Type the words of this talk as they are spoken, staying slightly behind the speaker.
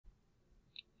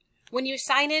When you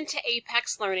sign into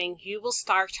Apex Learning, you will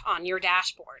start on your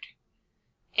dashboard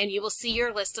and you will see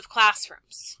your list of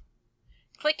classrooms.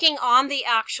 Clicking on the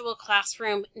actual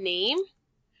classroom name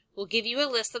will give you a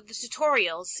list of the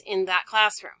tutorials in that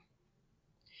classroom.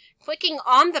 Clicking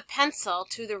on the pencil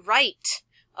to the right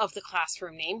of the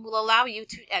classroom name will allow you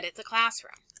to edit the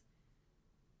classroom.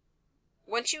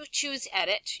 Once you choose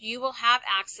Edit, you will have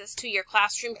access to your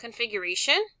classroom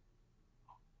configuration,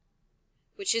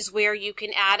 which is where you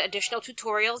can add additional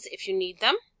tutorials if you need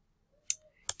them.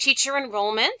 Teacher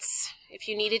enrollments, if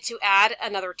you needed to add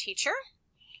another teacher,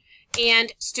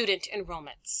 and student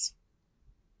enrollments.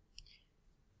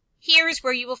 Here is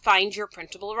where you will find your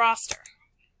printable roster.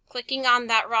 Clicking on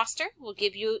that roster will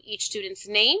give you each student's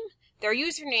name, their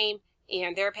username,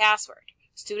 and their password.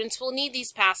 Students will need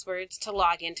these passwords to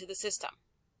log into the system.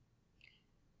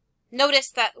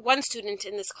 Notice that one student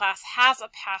in this class has a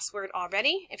password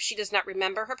already. If she does not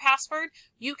remember her password,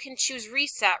 you can choose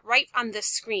Reset right on this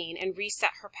screen and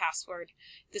reset her password.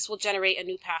 This will generate a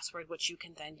new password which you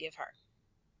can then give her.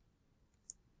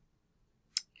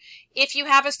 If you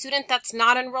have a student that's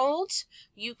not enrolled,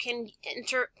 you can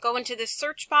go into the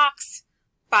search box,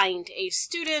 find a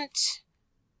student.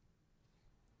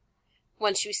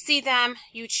 Once you see them,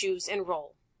 you choose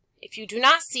Enroll. If you do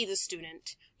not see the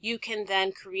student, you can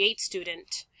then create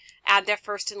student, add their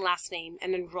first and last name,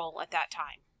 and enroll at that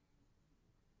time.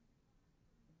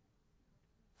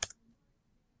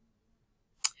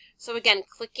 So again,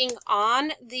 clicking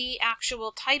on the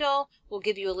actual title will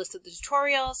give you a list of the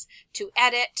tutorials. To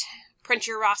edit, print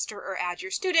your roster, or add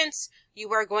your students,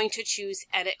 you are going to choose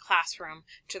Edit Classroom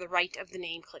to the right of the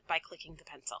name by clicking the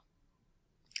pencil.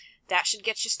 That should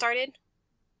get you started.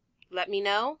 Let me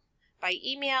know by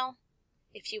email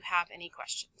if you have any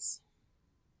questions.